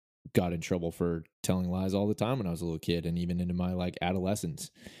got in trouble for telling lies all the time when I was a little kid and even into my like adolescence.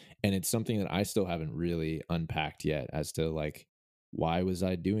 And it's something that I still haven't really unpacked yet as to like, why was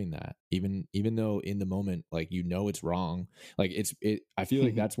I doing that? Even though in the moment, like, it's wrong. Like I feel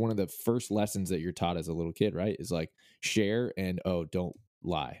like that's one of the first lessons that you're taught as a little kid, right? Is like share and, don't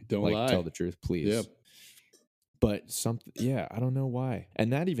lie. Don't lie. Tell the truth, please. Yep. But I don't know why.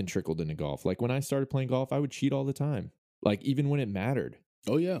 And that even trickled into golf. Like when I started playing golf, I would cheat all the time. Like even when it mattered.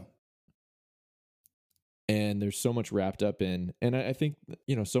 Oh yeah. And there's so much wrapped up in, and I think,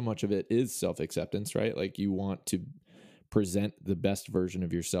 so much of it is self-acceptance, right? Like you want to present the best version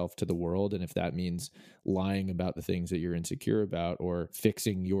of yourself to the world. And if that means lying about the things that you're insecure about or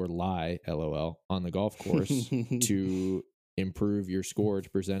fixing your lie, LOL, on the golf course to improve your score, to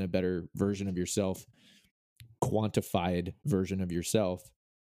present a better version of yourself, quantified version of yourself,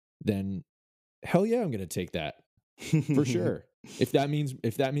 then hell yeah, I'm going to take that for sure. If that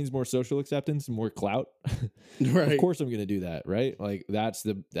means more social acceptance and more clout, right. Of course I'm going to do that, right? Like that's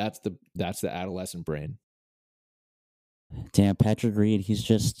the adolescent brain. Damn, Patrick Reed, he's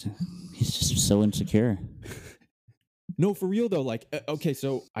just so insecure. No, for real though. Like, okay,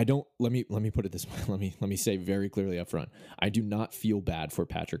 so I don't. Let me put it this way. Let me say very clearly up front. I do not feel bad for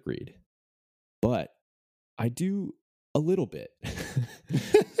Patrick Reed, but I do a little bit.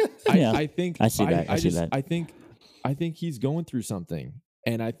 I think I see that. I think he's going through something,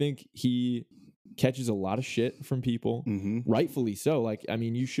 and I think he catches a lot of shit from people, rightfully so. Like, I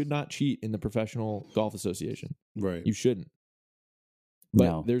mean, you should not cheat in the Professional Golf Association, right? You shouldn't.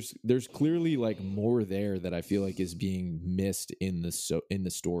 But there's clearly like more there that I feel like is being missed in the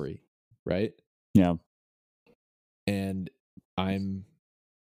story, right? Yeah. And I'm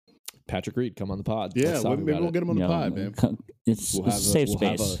Patrick Reed. Come on the pod. Yeah, maybe we'll get him on the pod, man. It's a safe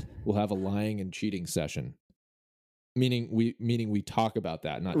space. We'll have a lying and cheating session. Meaning we talk about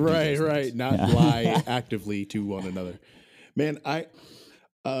that, not right, not lie actively to one another. Man,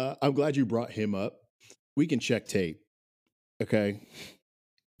 I'm glad you brought him up. We can check tape, okay?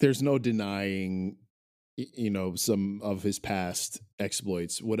 There's no denying, some of his past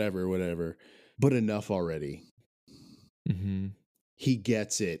exploits, whatever. But enough already. Mm-hmm. He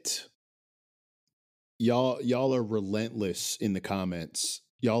gets it. Y'all are relentless in the comments.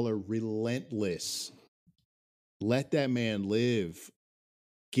 Y'all are relentless. Let that man live.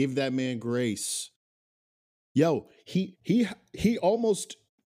 Give that man grace. Yo, he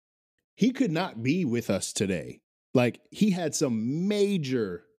could not be with us today. Like, he had some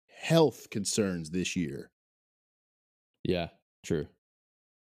major health concerns this year. Yeah, true.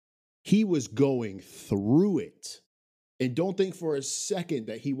 He was going through it. And don't think for a second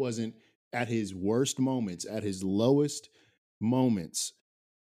that he wasn't at his worst moments, at his lowest moments,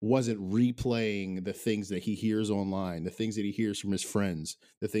 wasn't replaying the things that he hears online, the things that he hears from his friends,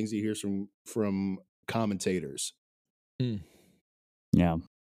 the things he hears from commentators. Yeah.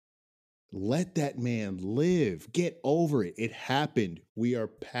 Let that man live. Get over it. It happened. We are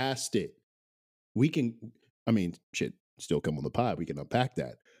past it. We can, still come on the pod. We can unpack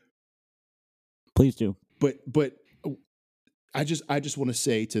that. Please do. But I just want to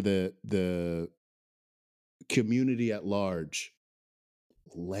say to the community at large,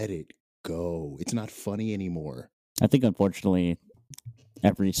 let it go. It's not funny anymore. I think, unfortunately,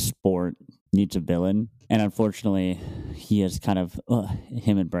 every sport needs a villain. And unfortunately, he has kind of,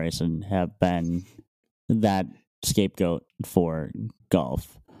 him and Bryson have been that scapegoat for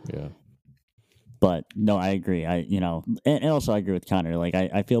golf. Yeah. But no, I agree. And also I agree with Connor. Like,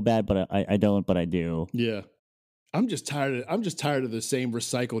 I feel bad, but I don't, but I do. Yeah. I'm just tired of the same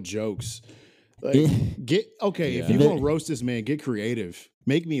recycled jokes. Like, if you're going to roast this man, get creative.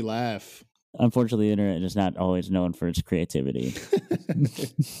 Make me laugh. Unfortunately, the internet is not always known for its creativity.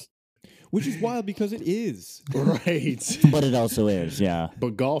 which is wild because it is. Right. But it also is, yeah.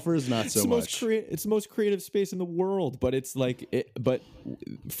 But golfers, not so much. It's the most creative space in the world, but it's like, but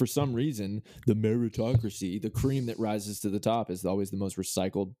for some reason, the meritocracy, the cream that rises to the top, is always the most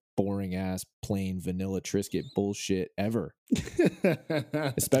recycled, boring ass, plain vanilla Triscuit bullshit ever.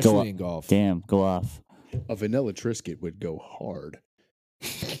 Especially in golf. Damn, go off. A vanilla Triscuit would go hard.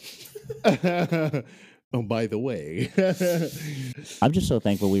 Oh, by the way, I'm just so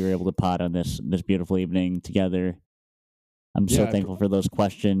thankful we were able to pod on this beautiful evening together. I'm so thankful for those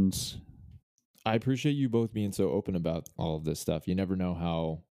questions. I appreciate you both being so open about all of this stuff. You never know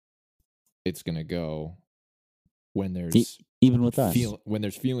how it's gonna go when there's even with us when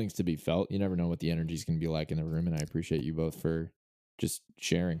there's feelings to be felt. You never know what the energy is gonna be like in the room, and I appreciate you both for just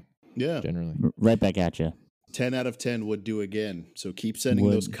sharing. Yeah, generally, right back at you. 10 out of 10 would do again. So keep sending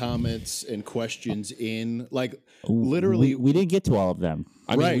those comments and questions in. Like literally, we didn't get to all of them.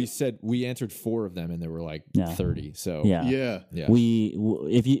 I mean, we answered 4 of them, and there were like 30. So yeah.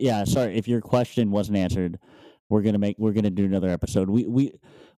 If your question wasn't answered, we're gonna do another episode. We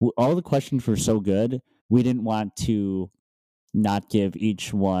all the questions were so good. We didn't want to not give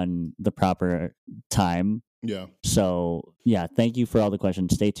each one the proper time. Yeah. So thank you for all the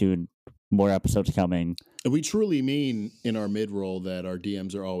questions. Stay tuned. More episodes coming. We truly mean in our mid-roll that our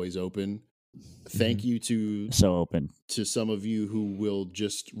DMs are always open. Thank you to some of you who will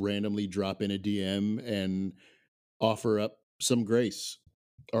just randomly drop in a DM and offer up some grace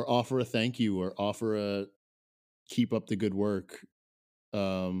or offer a thank you or offer a keep up the good work.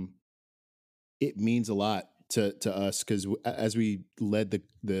 It means a lot to us because as we led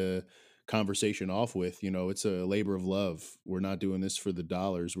the conversation off with, it's a labor of love. We're not doing this for the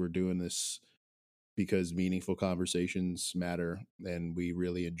dollars. We're doing this because meaningful conversations matter, and we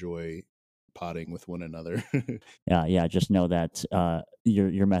really enjoy potting with one another. Yeah. Just know that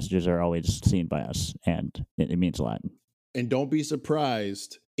your messages are always seen by us, and it means a lot. And don't be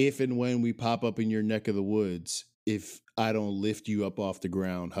surprised if and when we pop up in your neck of the woods, if I don't lift you up off the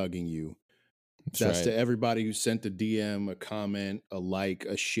ground hugging you. That's right. To everybody who sent a DM, a comment, a like,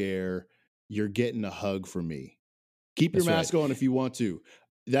 a share. You're getting a hug from me. Keep your mask on if you want to.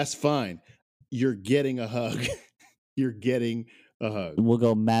 That's fine. You're getting a hug. You're getting a hug. We'll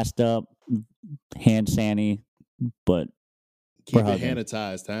go masked up, hand sanny, but keep it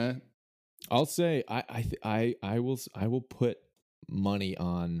sanitized, huh? I'll say I will put money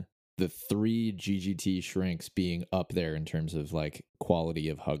on the 3 GGT shrinks being up there in terms of like quality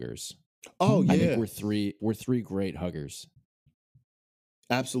of huggers. Oh yeah, I think we're three great huggers.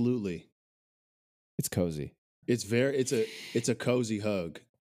 Absolutely. It's cozy. It's a cozy hug.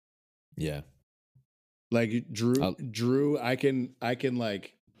 Yeah. Like Drew, I can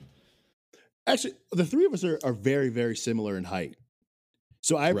like actually the 3 of us are very, very similar in height.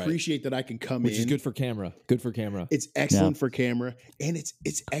 So I appreciate that I can come Which is good for camera. Good for camera. It's excellent for camera, and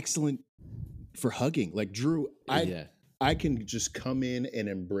it's excellent for hugging. Like Drew, I can just come in and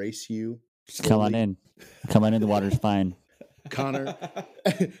embrace you. Slowly. Come on in. The water's fine. Connor,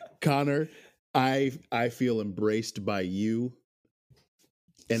 I feel embraced by you,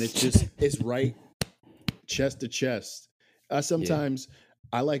 and it's right chest to chest. Sometimes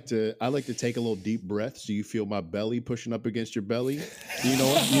I like to take a little deep breath so you feel my belly pushing up against your belly. You know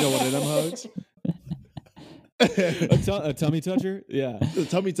what in them hugs? A tummy toucher? Yeah. A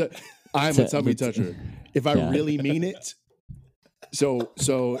tummy touch. I'm a tummy toucher. If I really mean it. So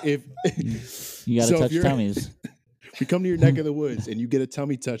if you gotta touch tummies. If you come to your neck of the woods and you get a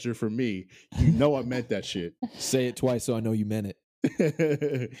tummy toucher from me, you know I meant that shit. Say it twice so I know you meant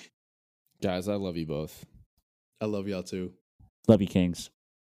it. Guys, I love you both. I love y'all too. Love you, Kings.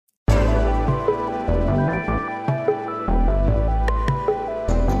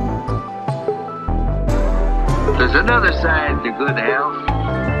 There's another side to good health,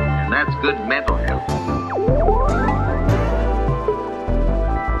 and that's good mental health.